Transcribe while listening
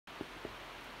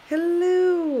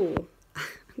Hello!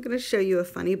 I'm going to show you a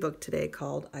funny book today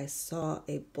called I Saw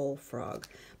a Bullfrog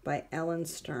by Ellen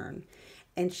Stern.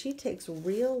 And she takes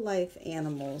real life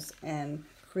animals and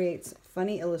creates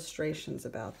funny illustrations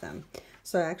about them.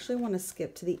 So I actually want to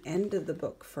skip to the end of the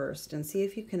book first and see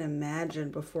if you can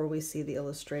imagine before we see the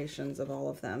illustrations of all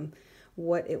of them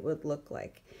what it would look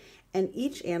like. And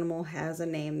each animal has a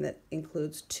name that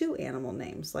includes two animal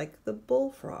names, like the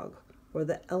bullfrog or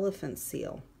the elephant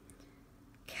seal.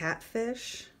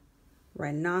 Catfish,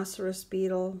 rhinoceros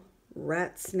beetle,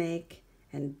 rat snake,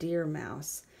 and deer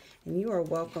mouse. And you are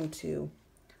welcome to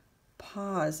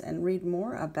pause and read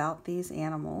more about these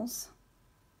animals.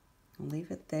 I'll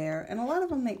leave it there. And a lot of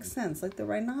them make sense. Like the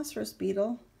rhinoceros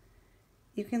beetle,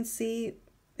 you can see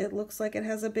it looks like it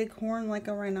has a big horn like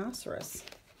a rhinoceros.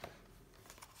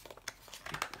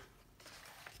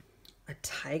 A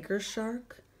tiger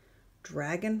shark,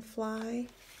 dragonfly,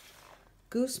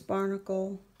 goose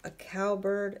barnacle, a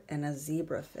cowbird, and a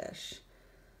zebrafish.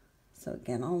 So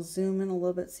again, I'll zoom in a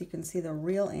little bit so you can see the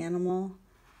real animal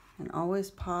and always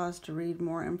pause to read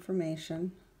more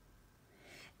information.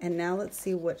 And now let's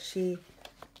see what she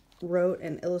wrote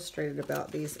and illustrated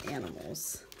about these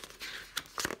animals.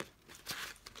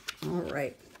 All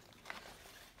right.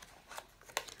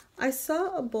 I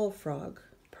saw a bullfrog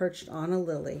perched on a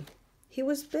lily. He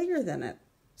was bigger than it,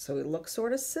 so he looked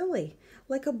sort of silly.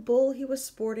 Like a bull, he was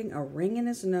sporting a ring in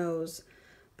his nose,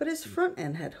 but his front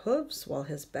end had hooves while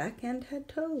his back end had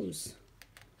toes.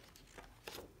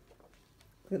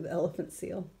 Look at the elephant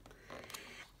seal.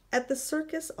 At the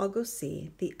circus, I'll go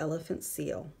see the elephant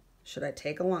seal. Should I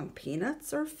take along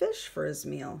peanuts or fish for his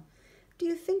meal? Do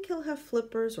you think he'll have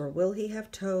flippers or will he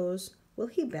have toes? Will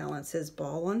he balance his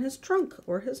ball on his trunk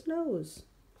or his nose?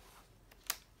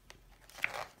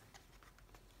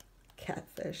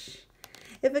 Catfish.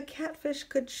 If a catfish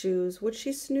could choose, would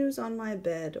she snooze on my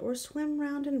bed or swim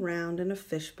round and round in a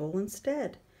fishbowl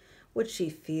instead? Would she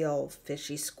feel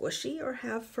fishy squishy or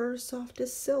have fur soft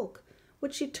as silk?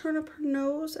 Would she turn up her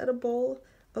nose at a bowl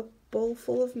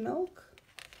full of milk?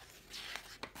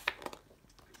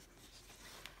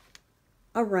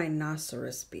 A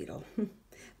rhinoceros beetle.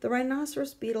 The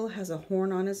rhinoceros beetle has a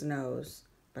horn on his nose.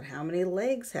 But how many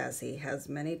legs has he? Has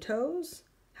many toes?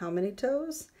 How many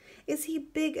toes? Is he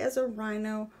big as a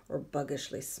rhino or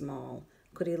buggishly small?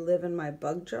 Could he live in my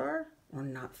bug jar or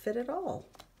not fit at all?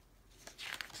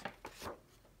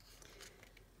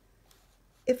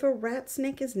 If a rat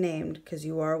snake is named 'cause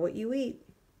you are what you eat,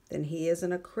 then he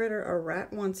isn't a critter a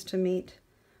rat wants to meet.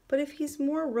 But if he's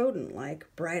more rodent-like,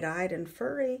 bright-eyed and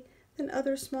furry, then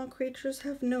other small creatures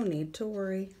have no need to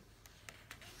worry.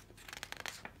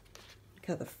 Look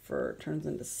how the fur turns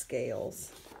into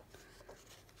scales.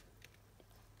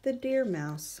 The deer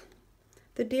mouse.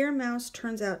 The deer mouse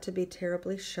turns out to be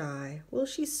terribly shy. Will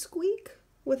she squeak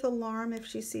with alarm if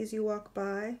she sees you walk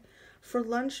by? For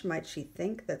lunch, might she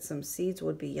think that some seeds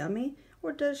would be yummy,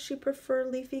 or does she prefer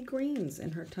leafy greens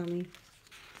in her tummy?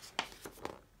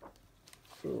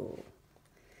 Ooh.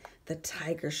 The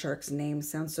tiger shark's name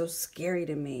sounds so scary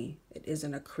to me. It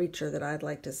isn't a creature that I'd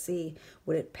like to see.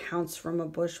 Would it pounce from a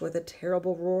bush with a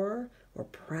terrible roar, or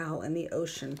prowl in the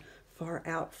ocean far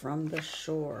out from the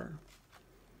shore?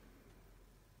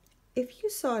 If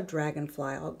you saw a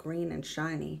dragonfly all green and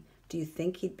shiny, do you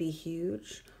think he'd be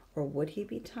huge or would he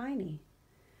be tiny?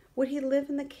 Would he live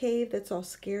in the cave that's all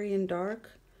scary and dark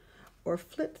or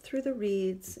flit through the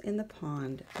reeds in the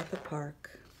pond at the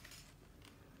park?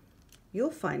 You'll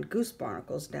find goose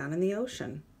barnacles down in the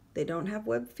ocean. They don't have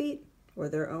webbed feet or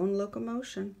their own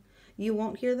locomotion. You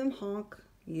won't hear them honk.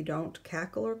 You don't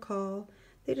cackle or call.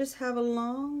 They just have a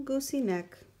long, goosey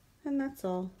neck, and that's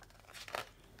all.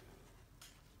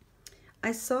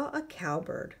 I saw a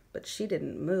cowbird, but she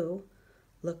didn't moo.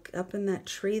 Look up in that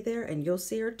tree there, and you'll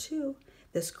see her too.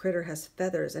 This critter has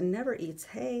feathers and never eats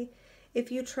hay.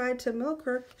 If you tried to milk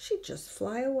her, she'd just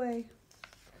fly away.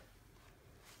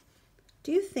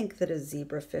 Do you think that a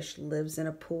zebrafish lives in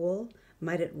a pool?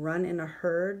 Might it run in a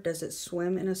herd? Does it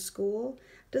swim in a school?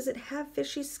 Does it have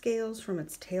fishy scales from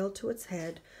its tail to its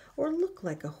head, or look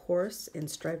like a horse in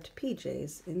striped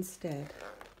PJs instead?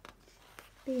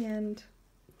 The end.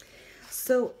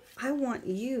 So I want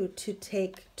you to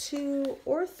take 2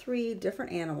 or 3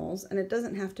 different animals, and it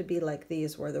doesn't have to be like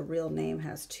these where the real name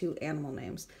has 2 animal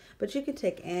names, but you could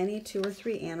take any 2 or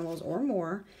 3 animals or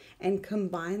more and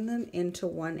combine them into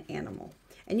one animal.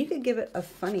 And you could give it a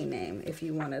funny name if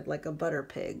you wanted, like a butter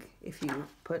pig, if you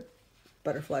put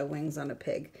butterfly wings on a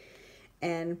pig.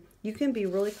 And you can be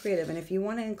really creative. And if you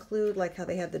want to include, like how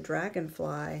they had the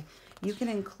dragonfly, you can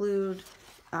include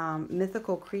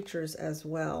mythical creatures as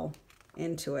well.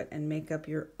 into it and make up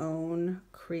your own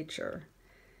creature.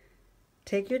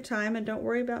 Take your time and don't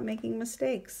worry about making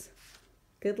mistakes.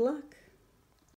 Good luck.